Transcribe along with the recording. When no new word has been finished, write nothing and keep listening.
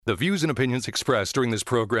The views and opinions expressed during this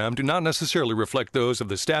program do not necessarily reflect those of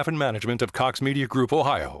the staff and management of Cox Media Group,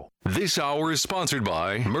 Ohio. This hour is sponsored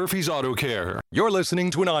by Murphy's Auto Care. You're listening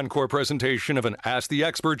to an encore presentation of an Ask the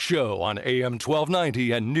Expert show on AM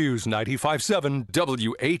 1290 and News 95.7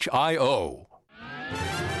 WHIO.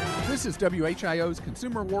 This is WHIO's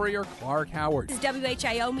consumer warrior, Clark Howard. This is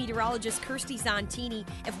WHIO meteorologist Kirsty Zontini.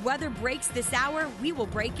 If weather breaks this hour, we will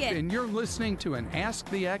break it. And you're listening to an Ask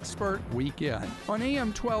the Expert weekend on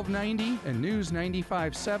AM 1290 and News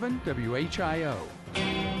 95.7 WHIO.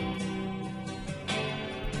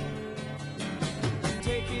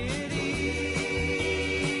 Take it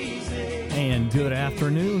easy. And good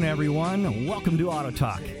afternoon, everyone. Welcome to Auto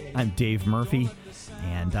Talk. I'm Dave Murphy,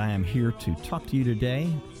 and I am here to talk to you today.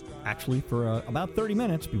 Actually, for about 30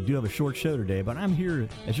 minutes. We do have a short show today, but I'm here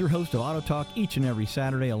as your host of Auto Talk each and every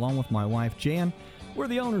Saturday, along with my wife, Jan. We're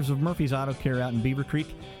the owners of Murphy's Auto Care out in Beaver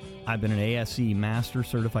Creek. I've been an ASE Master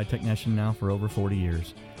Certified Technician now for over 40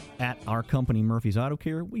 years. At our company, Murphy's Auto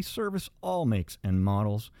Care, we service all makes and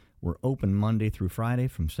models. We're open Monday through Friday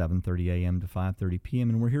from 7:30 a.m. to 5:30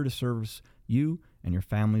 p.m., and we're here to service you and your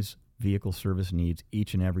family's vehicle service needs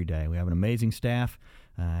each and every day. We have an amazing staff.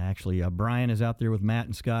 Brian is out there with Matt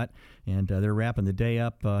and Scott, and they're wrapping the day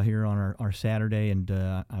up here on our Saturday, and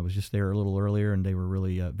I was just there a little earlier, and they were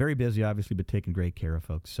really very busy, obviously, but taking great care of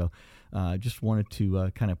folks. So just wanted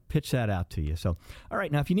to kind of pitch that out to you. So, all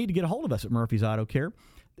right, now if you need to get a hold of us at Murphy's Auto Care,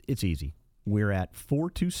 it's easy. We're at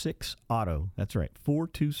 426-AUTO. That's right,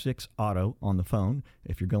 426-AUTO on the phone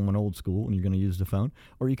if you're going old school and you're going to use the phone.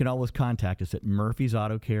 Or you can always contact us at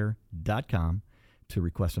murphysautocare.com to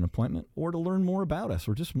request an appointment or to learn more about us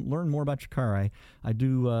or just learn more about your car. I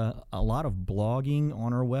do a lot of blogging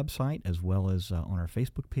on our website as well as on our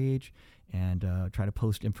Facebook page, and try to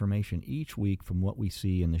post information each week from what we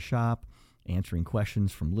see in the shop, answering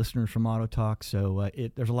questions from listeners from Auto Talk. So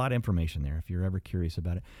there's a lot of information there if you're ever curious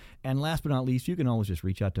about it. And last but not least, you can always just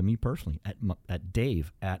reach out to me personally at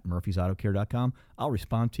dave@murphysautocare.com. I'll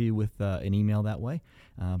respond to you with an email that way.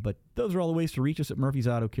 But those are all the ways to reach us at Murphy's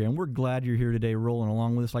Auto Care. And we're glad you're here today rolling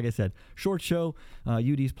along with us. Like I said, short show.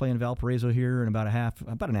 UD's playing Valparaiso here in about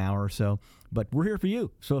an hour or so. But we're here for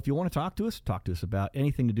you. So if you want to talk to us about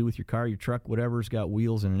anything to do with your car, your truck, whatever's got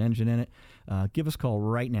wheels and an engine in it, give us a call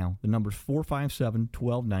right now. The number's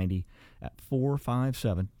 457-1290 at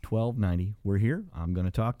 457-1290. We're here. I'm going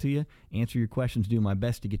to talk to you, answer your questions, do my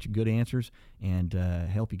best to get you good answers, and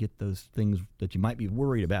help you get those things that you might be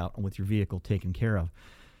worried about with your vehicle taken care of.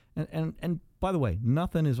 And by the way,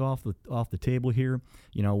 nothing is off the table here.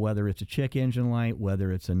 You know, whether it's a check engine light,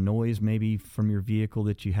 whether it's a noise maybe from your vehicle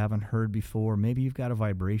that you haven't heard before, maybe you've got a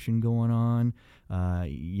vibration going on,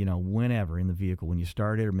 whenever in the vehicle when you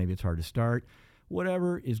start it, or maybe it's hard to start.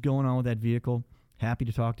 Whatever is going on with that vehicle, happy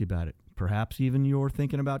to talk to you about it. Perhaps even you're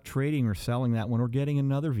thinking about trading or selling that one or getting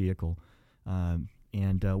another vehicle, and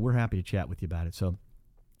we're happy to chat with you about it. So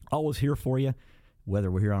always here for you,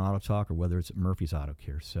 whether we're here on Auto Talk or whether it's at Murphy's Auto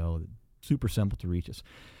Care. So super simple to reach us.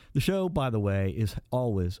 The show, by the way, is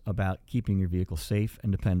always about keeping your vehicle safe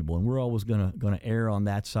and dependable, and we're always going to err on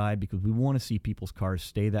that side because we want to see people's cars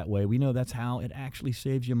stay that way. We know that's how it actually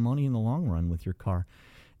saves you money in the long run with your car,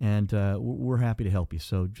 and we're happy to help you.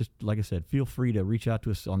 So just like I said, feel free to reach out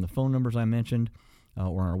to us on the phone numbers I mentioned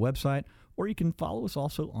or on our website, or you can follow us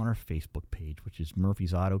also on our Facebook page, which is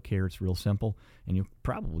Murphy's Auto Care. It's real simple, and you'll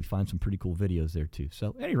probably find some pretty cool videos there too.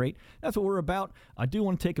 So at any rate, that's what we're about. I do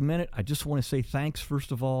want to take a minute. I just want to say thanks,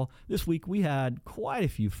 first of all. This week we had quite a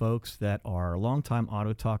few folks that are longtime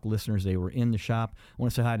Auto Talk listeners. They were in the shop. I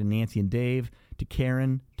want to say hi to Nancy and Dave, to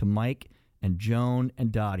Karen, to Mike, and Joan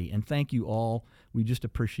and Dottie. And thank you all. We just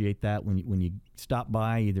appreciate that when you stop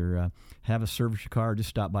by, either have a service your car or just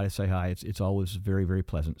stop by to say hi. It's always very, very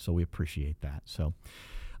pleasant, so we appreciate that. So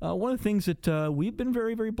one of the things that we've been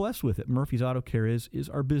very, very blessed with at Murphy's Auto Care is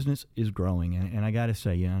our business is growing. And I got to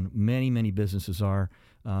say, many, many businesses are,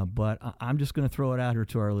 but I'm just going to throw it out here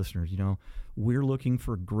to our listeners. We're looking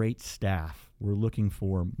for great staff. We're looking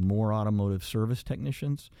for more automotive service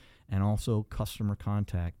technicians and also customer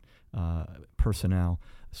contact personnel.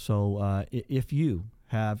 So if you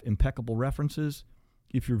have impeccable references,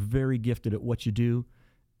 if you're very gifted at what you do,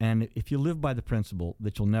 and if you live by the principle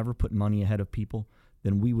that you'll never put money ahead of people,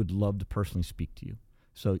 then we would love to personally speak to you.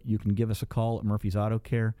 So you can give us a call at Murphy's Auto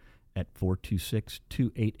Care at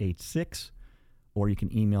 426-2886, or you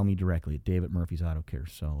can email me directly at dave@murphysautocare.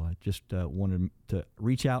 So I just wanted to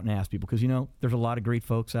reach out and ask people, because, there's a lot of great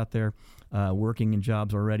folks out there working in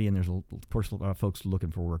jobs already, and there's, of course, a lot of folks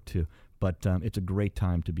looking for work too. But it's a great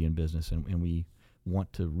time to be in business, and we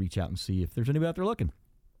want to reach out and see if there's anybody out there looking.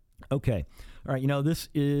 Okay. All right. This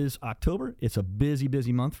is October. It's a busy,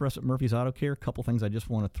 busy month for us at Murphy's Auto Care. A couple things I just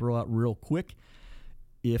want to throw out real quick.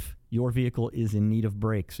 If your vehicle is in need of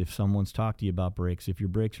brakes, if someone's talked to you about brakes, if your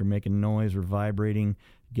brakes are making noise or vibrating,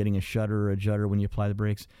 getting a shudder or a judder when you apply the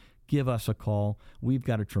brakes, give us a call. We've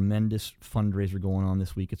got a tremendous fundraiser going on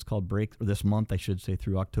this week. It's called this month, I should say,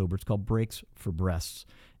 through October. It's called Brakes for Breasts.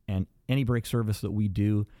 And any brake service that we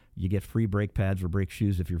do, you get free brake pads or brake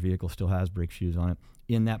shoes if your vehicle still has brake shoes on it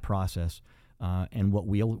in that process. And what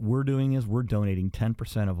we're doing is we're donating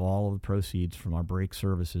 10% of all of the proceeds from our brake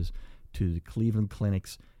services to the Cleveland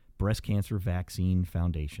Clinic's Breast Cancer Vaccine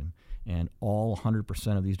Foundation. And all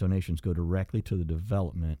 100% of these donations go directly to the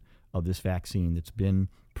development of this vaccine that's been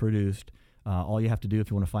produced. All you have to do if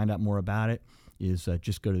you want to find out more about it is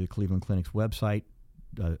just go to the Cleveland Clinic's website,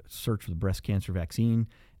 search for the breast cancer vaccine,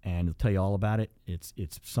 and it'll tell you all about it. It's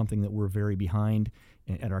something that we're very behind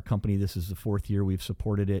at our company. This is the 4th year we've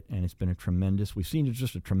supported it, and it's been we've seen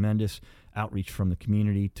just a tremendous outreach from the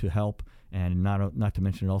community to help, and not to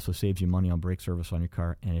mention it also saves you money on brake service on your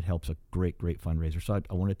car, and it helps a great fundraiser. So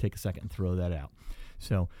I want to take a second and throw that out.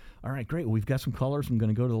 So, all right, great. Well, we've got some callers. I'm going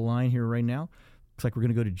to go to the line here right now. Looks like we're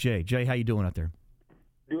going to go to Jay. Jay, how you doing out there?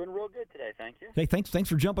 Doing real good today, thank you. Hey, thanks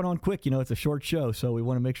for jumping on quick. It's a short show, so we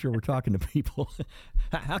want to make sure we're talking to people.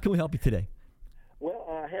 How can we help you today? Well,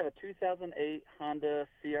 I have a 2008 Honda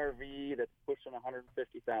CR-V that's pushing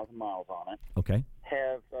 150,000 miles on it. Okay.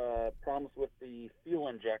 Have problems with the fuel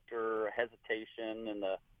injector, hesitation, and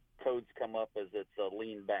the codes come up as it's a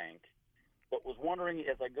lean bank. But was wondering,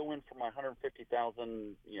 as I go in for my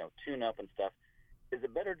 150,000, tune-up and stuff, is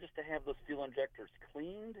it better just to have those fuel injectors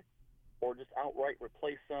cleaned or just outright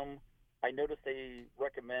replace them? I noticed they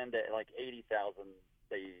recommend at like 80,000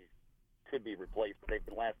 they could be replaced, but they've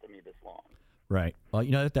been lasting me this long. Right.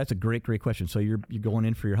 Well, that's a great question. So you're going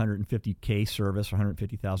in for your 150K service or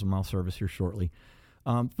 150,000 mile service here shortly.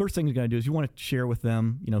 First thing you're going to do is you want to share with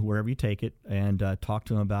them, wherever you take it, and talk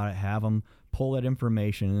to them about it, have them pull that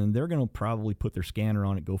information, and they're going to probably put their scanner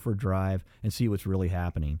on it, go for a drive, and see what's really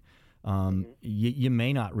happening. You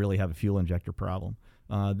may not really have a fuel injector problem.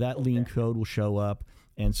 That lean code will show up,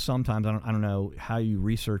 and sometimes, I don't know how you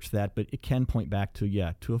research that, but it can point back to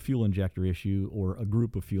a fuel injector issue or a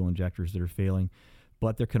group of fuel injectors that are failing.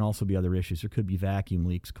 But there can also be other issues. There could be vacuum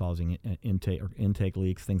leaks causing intake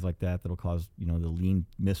leaks, things like that that'll cause the lean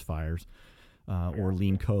misfires or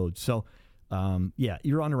lean codes. So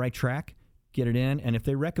you're on the right track. Get it in, and if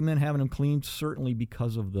they recommend having them cleaned, certainly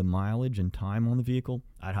because of the mileage and time on the vehicle,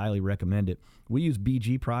 I'd highly recommend it. We use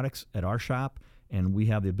BG products at our shop, and we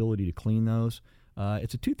have the ability to clean those.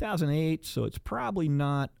 It's a 2008, so it's probably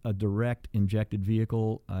not a direct injected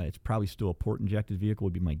vehicle. It's probably still a port injected vehicle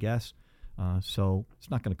would be my guess. So it's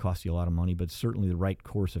not going to cost you a lot of money, but it's certainly the right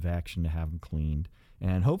course of action to have them cleaned.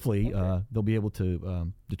 And hopefully they'll be able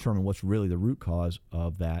to determine what's really the root cause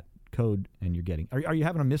of that code and you're getting. Are you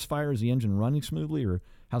having a misfire? Is the engine running smoothly, or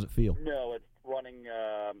how's it feel? No, it's running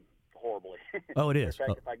horribly. Oh, it is? In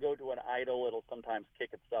fact, if I go to an idle, it'll sometimes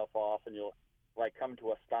kick itself off, and you'll come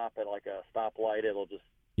to a stop at like a stoplight, it'll just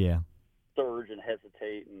surge and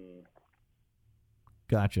hesitate. And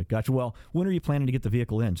Gotcha. Well, when are you planning to get the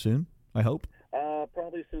vehicle in? Soon, I hope?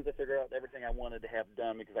 Probably as soon as I figure out everything I wanted to have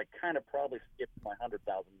done, because I kind of probably skipped my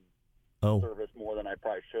 100,000 service more than I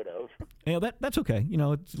probably should have. That's okay.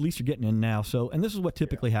 At least you're getting in now. So, and this is what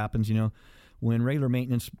typically happens, when regular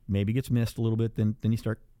maintenance maybe gets missed a little bit, then you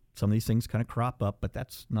start, some of these things kind of crop up, but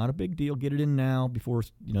that's not a big deal. Get it in now before,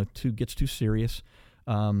 gets too serious.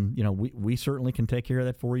 We certainly can take care of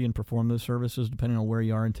that for you and perform those services depending on where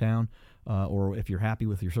you are in town, or if you're happy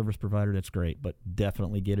with your service provider, that's great, but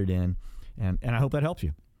definitely get it in. And I hope that helps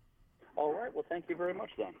you. All right. Well, thank you very much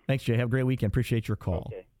then. Thanks, Jay. Have a great weekend. Appreciate your call.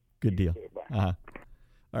 Okay. Good deal. Too. Bye.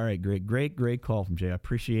 All right, great call from Jay. I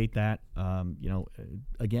appreciate that.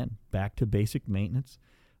 Again, back to basic maintenance.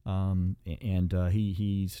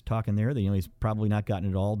 He's talking there that he's probably not gotten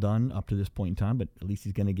it all done up to this point in time, but at least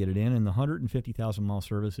he's going to get it in. And the 150,000 mile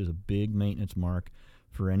service is a big maintenance mark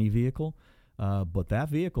for any vehicle. But that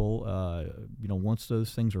vehicle, once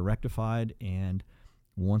those things are rectified and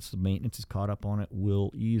once the maintenance is caught up on it,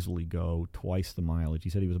 will easily go twice the mileage. He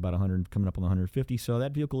said he was about 100, coming up on 150, so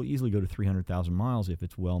that vehicle will easily go to 300,000 miles if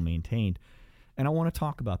it's well maintained. And I want to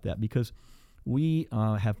talk about that because we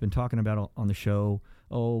have been talking about on the show,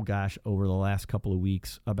 over the last couple of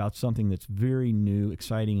weeks, about something that's very new,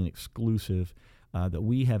 exciting, and exclusive that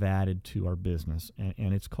we have added to our business,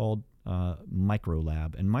 and it's called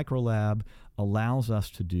Microlab. And Microlab allows us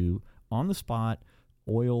to do on-the-spot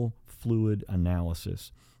oil fluid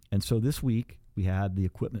analysis. And so this week we had the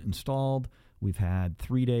equipment installed. We've had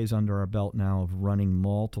 3 days under our belt now of running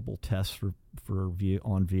multiple tests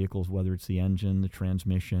on vehicles, whether it's the engine, the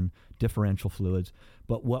transmission, differential fluids.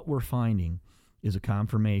 But what we're finding is a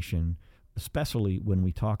confirmation, especially when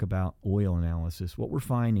we talk about oil analysis. What we're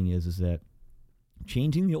finding is that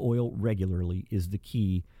changing the oil regularly is the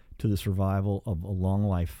key to the survival of a long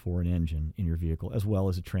life for an engine in your vehicle, as well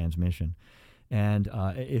as a transmission. And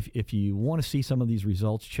if you want to see some of these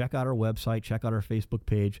results, check out our website, check out our Facebook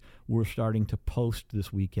page. We're starting to post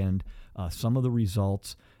this weekend some of the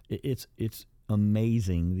results. It's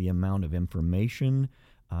amazing the amount of information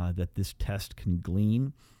that this test can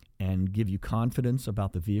glean and give you confidence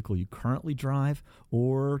about the vehicle you currently drive,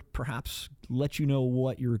 or perhaps let you know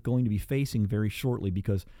what you're going to be facing very shortly,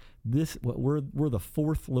 because we're the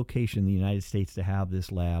 4th location in the United States to have this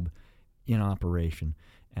lab in operation,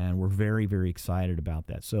 and we're very, very excited about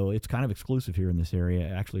that. So it's kind of exclusive here in this area,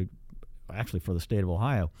 actually for the state of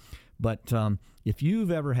Ohio. But if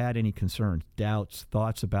you've ever had any concerns, doubts,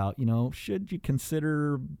 thoughts about, should you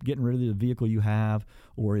consider getting rid of the vehicle you have,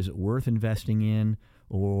 or is it worth investing in,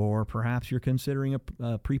 or perhaps you're considering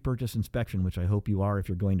a pre-purchase inspection, which I hope you are if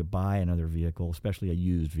you're going to buy another vehicle, especially a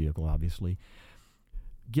used vehicle, obviously,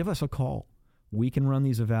 give us a call. We can run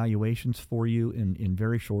these evaluations for you in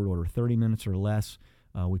very short order, 30 minutes or less.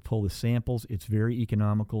 We pull the samples. It's very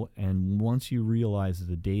economical, and once you realize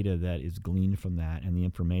the data that is gleaned from that and the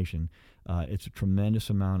information, it's a tremendous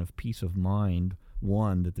amount of peace of mind,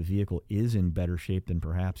 one, that the vehicle is in better shape than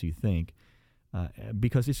perhaps you think,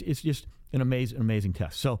 because it's just an amazing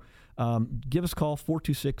test. So give us a call,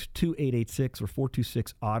 426-2886 or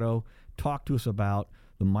 426-AUTO. Talk to us about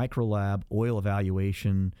the Microlab oil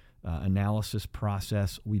evaluation analysis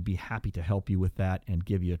process. We'd be happy to help you with that and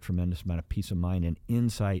give you a tremendous amount of peace of mind and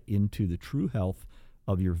insight into the true health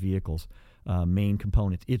of your vehicle's main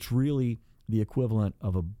components. It's really the equivalent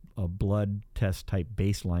of a blood test type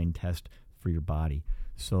baseline test for your body.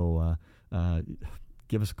 So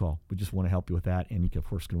give us a call. We just want to help you with that, and you can, of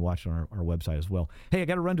course, watch it on our website as well. Hey, I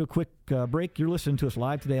got to run to a quick break. You're listening to us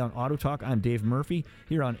live today on Auto Talk. I'm Dave Murphy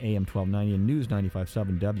here on AM 1290 and News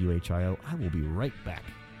 95.7 WHIO. I will be right back.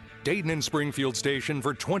 Dayton and Springfield station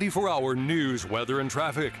for 24-hour news, weather, and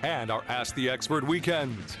traffic, and our Ask the Expert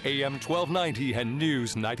weekends. AM 1290 and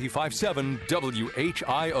News 95.7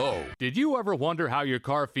 WHIO. Did you ever wonder how your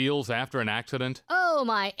car feels after an accident? Oh,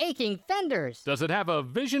 my aching fenders. Does it have a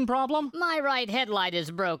vision problem? My right headlight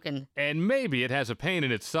is broken. And maybe it has a pain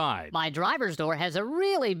in its side. My driver's door has a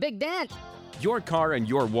really big dent. Your car and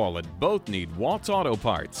your wallet both need Waltz Auto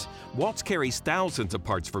Parts. Waltz carries thousands of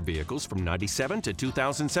parts for vehicles from 97 to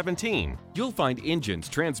 2017. You'll find engines,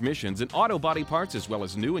 transmissions, and auto body parts, as well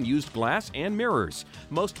as new and used glass and mirrors.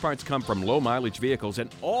 Most parts come from low-mileage vehicles,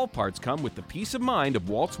 and all parts come with the peace of mind of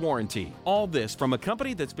Waltz warranty. All this from a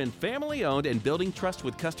company that's been family-owned and building trust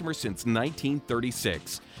with customers since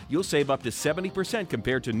 1936. You'll save up to 70%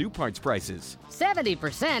 compared to new parts prices.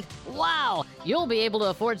 70%? Wow! You'll be able to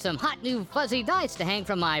afford some hot new fuzzy dice to hang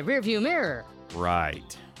from my rearview mirror.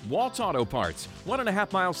 Right. Waltz Auto Parts,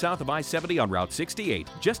 1.5 miles south of I-70 on Route 68.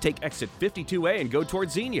 Just take exit 52A and go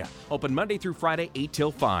towards Xenia. Open Monday through Friday, 8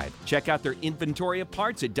 till 5. Check out their inventory of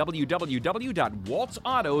parts at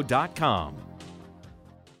www.waltzauto.com.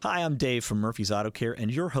 Hi, I'm Dave from Murphy's Auto Care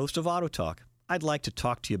and your host of Auto Talk. I'd like to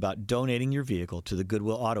talk to you about donating your vehicle to the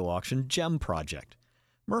Goodwill Auto Auction GEM Project.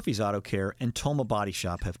 Murphy's Auto Care and Toma Body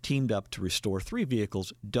Shop have teamed up to restore 3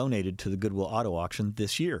 vehicles donated to the Goodwill Auto Auction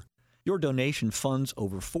this year. Your donation funds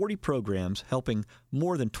over 40 programs helping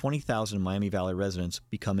more than 20,000 Miami Valley residents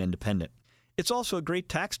become independent. It's also a great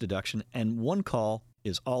tax deduction, and one call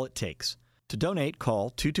is all it takes. To donate, call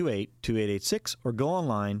 228-2886 or go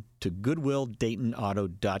online to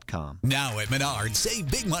GoodwillDaytonAuto.com. Now at Menards,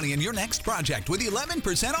 save big money in your next project with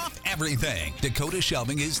 11% off everything. Dakota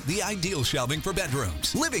Shelving is the ideal shelving for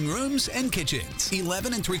bedrooms, living rooms, and kitchens.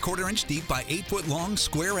 11 3/4 inch deep by 8 foot long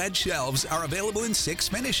square edge shelves are available in 6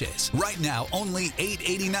 finishes. Right now, only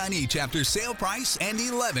 $8.89 each after sale price and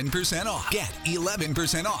 11% off. Get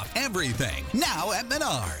 11% off everything now at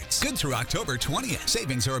Menards. Good through October 20th.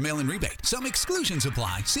 Savings are a mail-in rebate. Some exclusions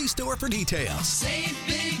apply. See store for details. Save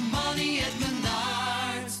big money at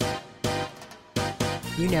Menards.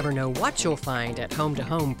 You never know what you'll find at Home to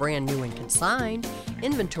Home, brand new and consigned.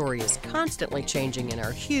 Inventory is constantly changing in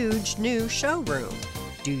our huge new showroom.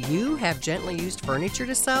 Do you have gently used furniture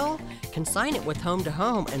to sell? Consign it with Home to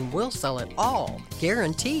Home and we'll sell it all,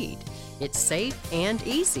 guaranteed. It's safe and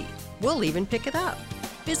easy. We'll even pick it up.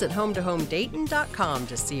 Visit HometoHomeDayton.com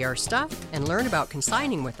to see our stuff and learn about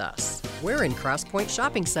consigning with us. We're in Cross Point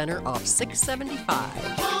Shopping Center off 675.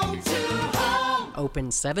 Home to Home.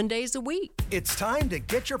 Open 7 days a week. It's time to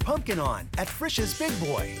get your pumpkin on at Frisch's Big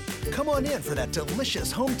Boy. Come on in for that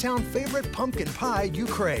delicious hometown favorite pumpkin pie you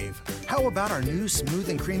crave. How about our new smooth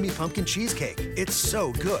and creamy pumpkin cheesecake? It's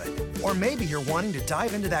so good. Or maybe you're wanting to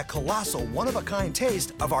dive into that colossal one-of-a-kind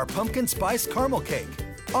taste of our pumpkin spice caramel cake.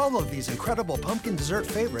 All of these incredible pumpkin dessert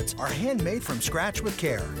favorites are handmade from scratch with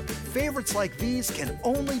care. Favorites like these can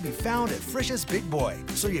only be found at Frisch's Big Boy,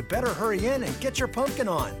 so you better hurry in and get your pumpkin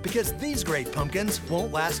on, because these great pumpkins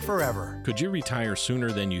won't last forever. Could you retire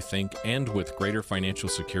sooner than you think and with greater financial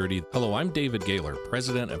security? Hello, I'm David Gaylor,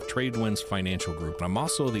 president of Tradewinds Financial Group, and I'm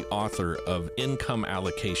also the author of Income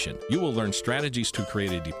Allocation. You will learn strategies to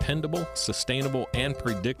create a dependable, sustainable, and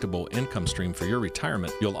predictable income stream for your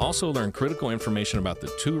retirement. You'll also learn critical information about the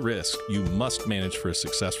 2 risks you must manage for a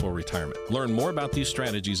successful retirement. Learn more about these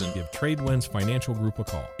strategies and give Tradewinds Financial Group a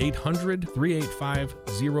call.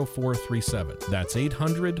 800-385-0437. That's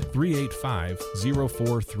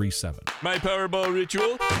 800-385-0437. My Powerball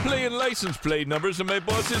ritual? Playing license plate numbers on my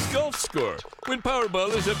boss's golf score. When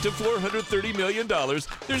Powerball is up to $430 million,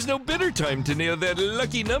 there's no better time to nail that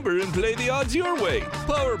lucky number and play the odds your way.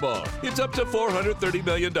 Powerball, it's up to $430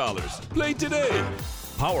 million. Play today.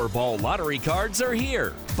 Powerball lottery cards are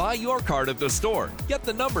here. Buy your card at the store, get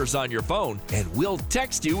the numbers on your phone, and we'll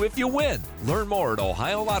text you if you win. Learn more at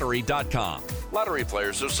OhioLottery.com. Lottery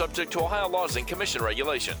players are subject to Ohio laws and commission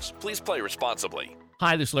regulations. Please play responsibly.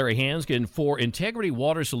 Hi, this is Larry Hanskin for Integrity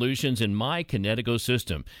Water Solutions in My Kinetico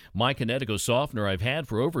system. My Kinetico softener I've had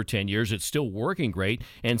for over 10 years. It's still working great,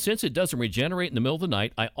 and since it doesn't regenerate in the middle of the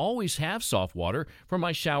night, I always have soft water for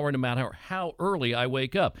my shower no matter how early I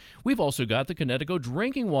wake up. We've also got the Kinetico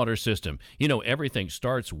drinking water system. You know, everything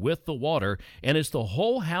starts with the water, and it's the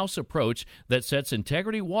whole house approach that sets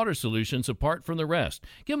Integrity Water Solutions apart from the rest.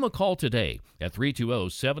 Give them a call today at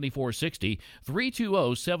 320-7460,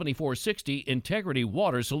 320-7460, Integrity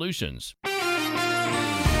Water Solutions.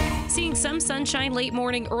 Seeing some sunshine late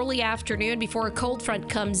morning, early afternoon before a cold front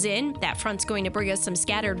comes in. That front's going to bring us some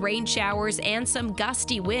scattered rain showers and some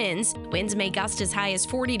gusty winds. Winds may gust as high as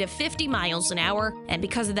 40 to 50 miles an hour. And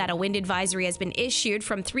because of that, a wind advisory has been issued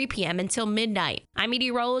from 3 p.m. until midnight. I'm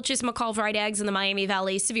meteorologist McCall Vrydaghs in the Miami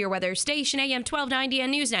Valley Severe Weather Station, AM 1290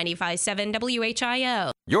 and News 95.7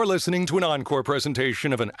 WHIO. You're listening to an encore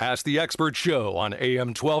presentation of an Ask the Expert show on AM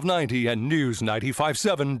 1290 and News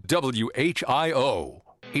 95.7 WHIO.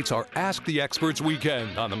 It's our Ask the Experts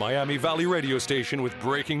weekend on the Miami Valley radio station with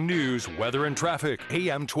breaking news, weather, and traffic.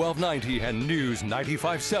 AM 1290 and News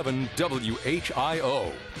 95.7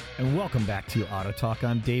 WHIO. And welcome back to Auto Talk.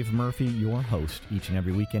 I'm Dave Murphy, your host, each and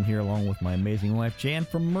every weekend here, along with my amazing wife, Jan,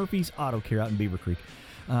 from Murphy's Auto Care out in Beaver Creek.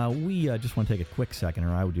 We just want to take a quick second,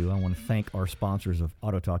 or I would do. I want to thank our sponsors of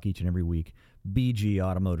Auto Talk each and every week, BG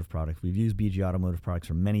Automotive Products. We've used BG Automotive Products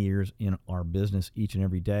for many years in our business each and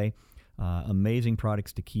every day. Amazing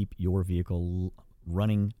products to keep your vehicle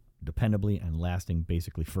running dependably and lasting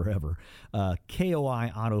basically forever.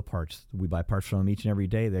 KOI Auto Parts. We buy parts from them each and every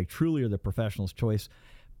day. They truly are the professional's choice.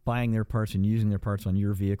 Buying their parts and using their parts on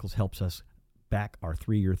your vehicles helps us back our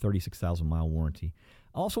 3-year, 36,000-mile warranty.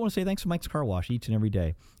 I also want to say thanks to Mike's Car Wash each and every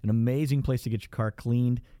day. An amazing place to get your car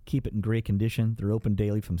cleaned, keep it in great condition. They're open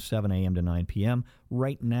daily from 7 a.m. to 9 p.m.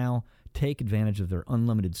 Right now, take advantage of their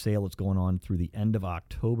unlimited sale that's going on through the end of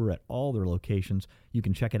October at all their locations. You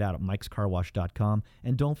can check it out at mikescarwash.com.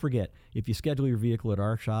 And don't forget, if you schedule your vehicle at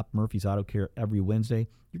our shop, Murphy's Auto Care, every Wednesday,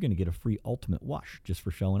 you're going to get a free ultimate wash just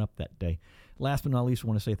for showing up that day. Last but not least, I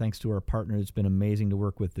want to say thanks to our partner. It's been amazing to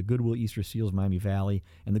work with the Goodwill Easter Seals Miami Valley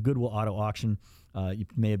and the Goodwill Auto Auction. You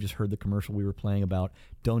may have just heard the commercial we were playing about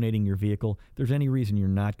donating your vehicle. If there's any reason you're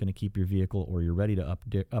not going to keep your vehicle or you're ready to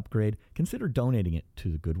upgrade, consider donating it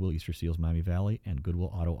to the Goodwill Easter Seals Miami Valley and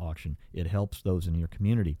Goodwill Auto Auction. It helps those in your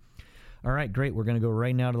community. All right, great. We're going to go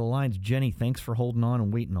right now to the lines. Jenny, thanks for holding on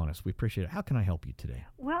and waiting on us. We appreciate it. How can I help you today?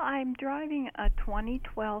 Well, I'm driving a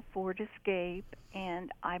 2012 Ford Escape,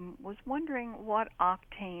 and I was wondering what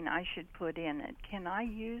octane I should put in it. Can I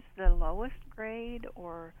use the lowest grade,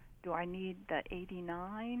 or do I need the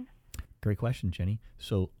 89? Great question, Jenny.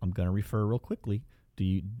 So I'm going to refer real quickly.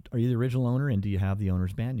 Are you the original owner, and do you have the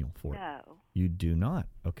owner's manual for it? No. You do not.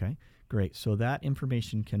 Okay, great. So that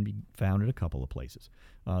information can be found at a couple of places.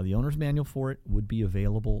 The owner's manual for it would be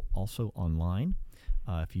available also online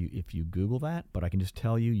if you Google that. But I can just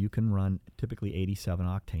tell you can run typically 87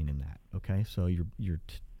 octane in that. Okay, so your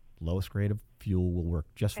lowest grade of fuel will work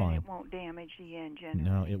just fine. And it won't damage the engine?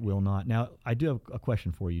 No, it will not. Now, I do have a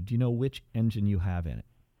question for you. Do you know which engine you have in it?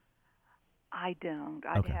 I don't.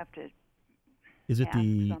 I'd have to Is it ask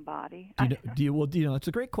somebody. Do you know, it's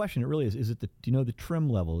a great question. It really is. Do you know the trim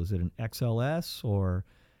level? Is it an XLS or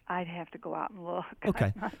I'd have to go out and look.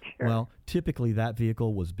 Okay. I'm not sure. Well, typically that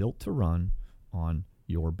vehicle was built to run on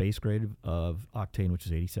your base grade of octane, which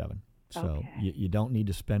is 87. So Okay. you don't need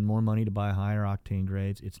to spend more money to buy higher octane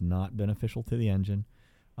grades. It's not beneficial to the engine.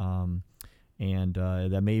 And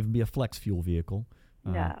that may even be a flex fuel vehicle.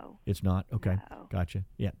 No. It's not? Okay. No. Gotcha.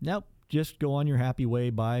 Yeah. Nope. Just go on your happy way,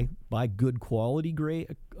 buy good quality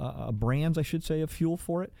brands, I should say, of fuel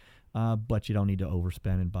for it. But you don't need to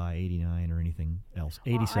overspend and buy 89 or anything else.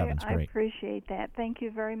 87 is I great. appreciate that. Thank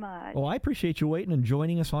you very much. Well, I appreciate you waiting and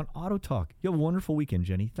joining us on Auto Talk. You have a wonderful weekend,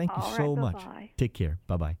 Jenny. Thank you All so right, much. bye-bye. Take care.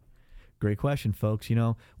 Bye-bye. Great question, folks. You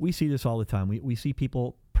know, we see this all the time. We see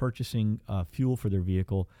people purchasing fuel for their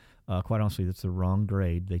vehicle. Quite honestly, that's the wrong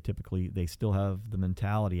grade. They still have the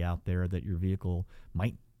mentality out there that your vehicle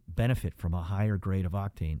might benefit from a higher grade of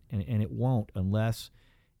octane, and it won't unless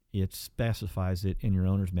it specifies it in your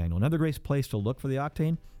owner's manual. Another great place to look for the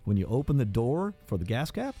octane, when you open the door for the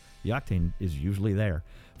gas cap, the octane is usually there.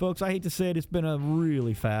 Folks, I hate to say it, it's been a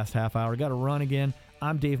really fast half hour. Got to run again.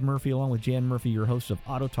 I'm Dave Murphy, along with Jan Murphy, your host of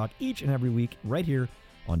Auto Talk, each and every week right here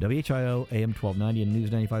on WHIO, AM 1290 and News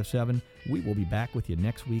 95.7. We will be back with you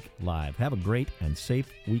next week live. Have a great and safe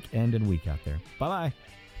weekend and week out there. Bye-bye.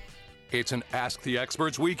 It's an Ask the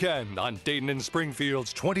Experts weekend on Dayton and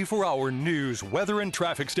Springfield's 24-hour news, weather, and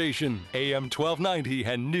traffic station, AM 1290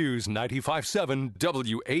 and News 95.7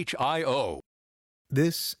 WHIO.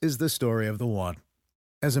 This is the story of the one.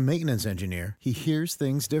 As a maintenance engineer, he hears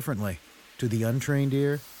things differently. To the untrained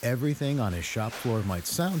ear, everything on his shop floor might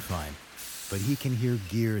sound fine, but he can hear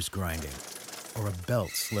gears grinding or a belt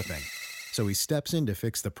slipping. So he steps in to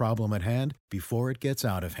fix the problem at hand before it gets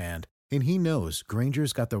out of hand. And he knows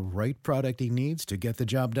Grainger's got the right product he needs to get the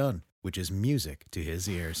job done, which is music to his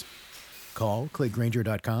ears. Call, click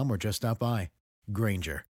Grainger.com, or just stop by.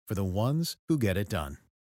 Grainger, for the ones who get it done.